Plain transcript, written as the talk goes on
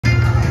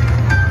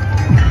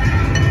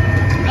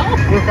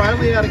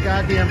finally out of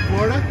goddamn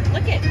Florida.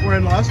 Look it. We're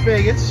in Las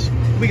Vegas.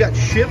 We got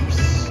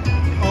ships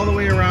all the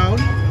way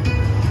around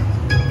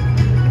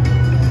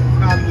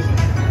on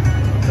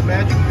the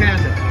Magic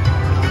Panda.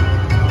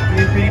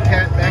 Me and Petey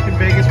Pat back in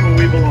Vegas where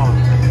we belong.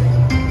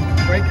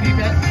 Right, Petey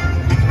Pat?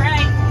 That's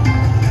right.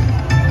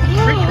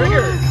 Great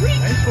trigger.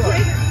 Nice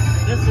one.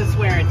 This is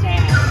where it's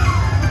at.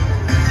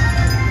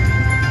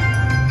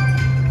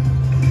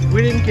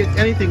 We didn't get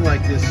anything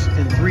like this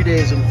in 3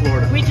 days in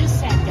Florida. We just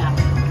sat down.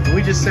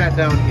 We just sat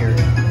down here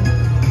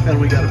and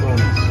we got a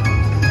bonus.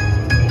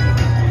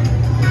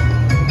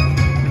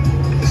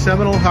 The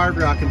Seminole Hard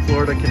Rock in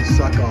Florida can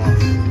suck off.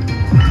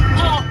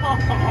 Oh.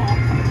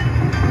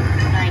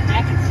 Alright,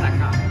 that can suck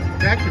off.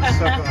 That can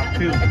suck off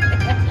too.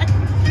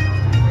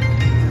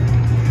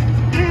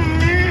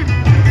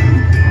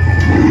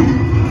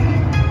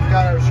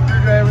 Got our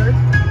screwdriver.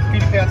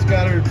 Petey Pat's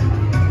got her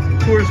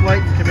Coors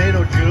Light and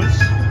tomato juice.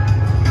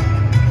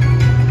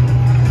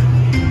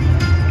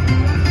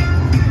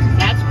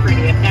 That's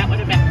pretty. If that would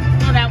have been...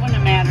 No, that wouldn't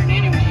have mattered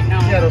anyway. No.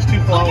 Yeah, those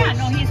two flowers. Oh, yeah,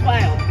 no, he's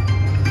wild.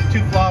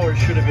 2 flowers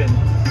should have been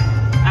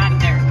Out of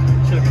there.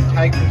 should have been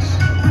tigers.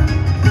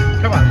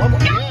 Come on, one more.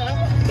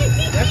 Yeah,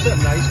 that's a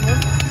nice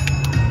one.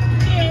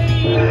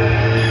 Yay.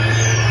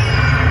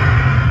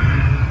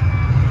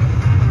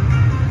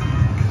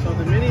 So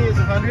the mini is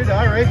 100.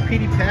 All right,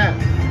 Petey Pat.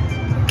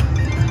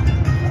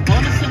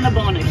 Bonus in the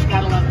bonus.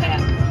 Gotta love that.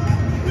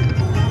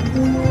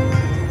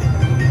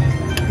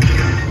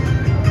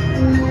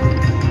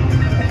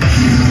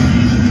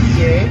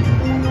 Yay.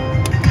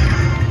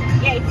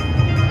 Yay.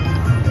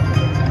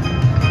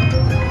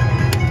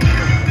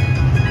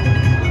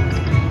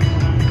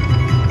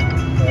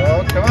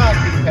 Oh, come on,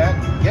 Petey Pat.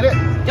 Get it.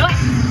 Do it.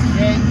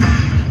 Yay.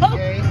 Oh.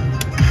 Yay.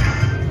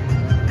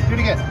 Do it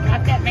again.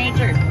 Got that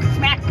major.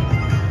 Smack.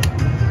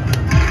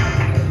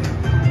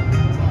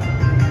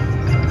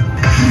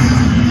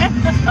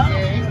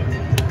 Yay.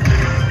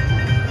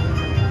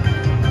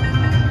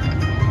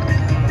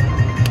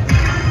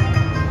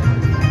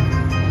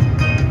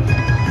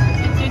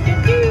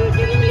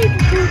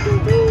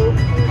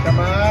 Come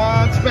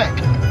on, smack.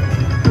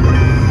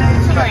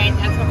 Alright,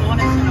 that's a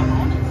bonus and a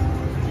bonus.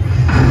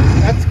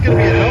 That's gonna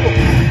be a double.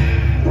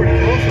 Pretty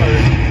close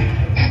already.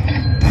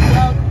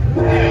 Well,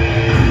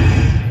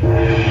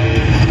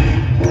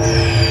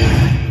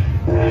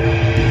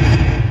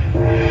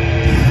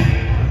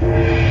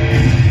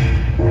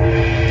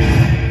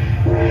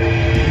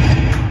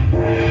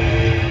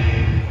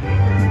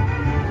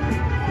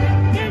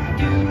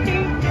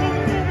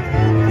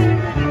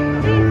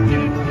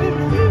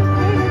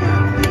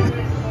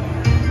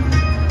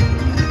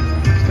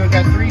 Still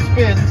got 3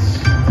 spins.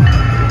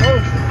 Oh,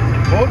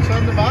 boats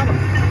on the bottom.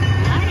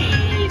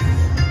 nice.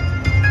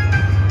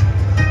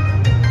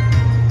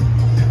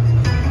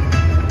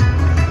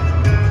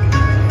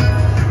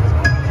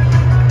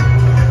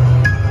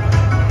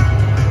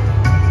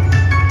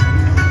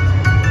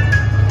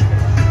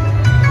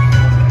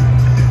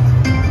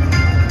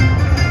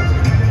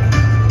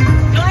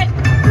 Do it.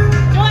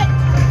 Do it.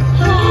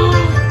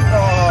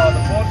 Oh,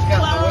 the boats got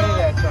in the way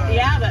that time.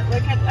 Yeah, but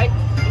look at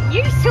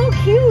you're so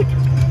cute.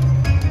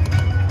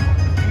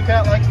 Petey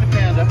Pat likes the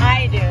Panda.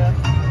 I do.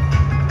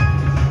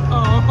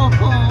 Oh,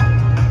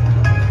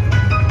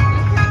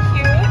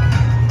 cute.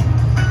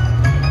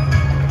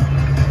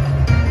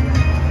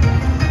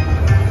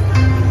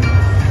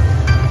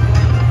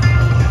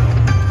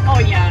 Oh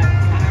yeah.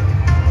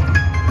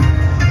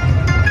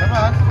 Come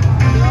on.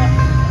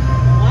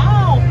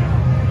 Wow.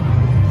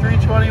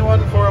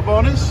 321 for a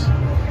bonus.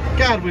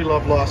 God, we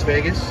love Las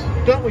Vegas.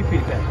 Don't we, Petey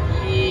Pat?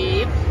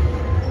 Yep.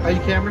 Are you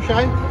camera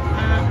shy?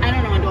 I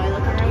don't know. Do I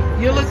look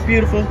alright? You look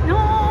beautiful.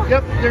 No.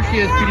 Yep, there she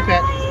is, Petey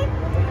Pat.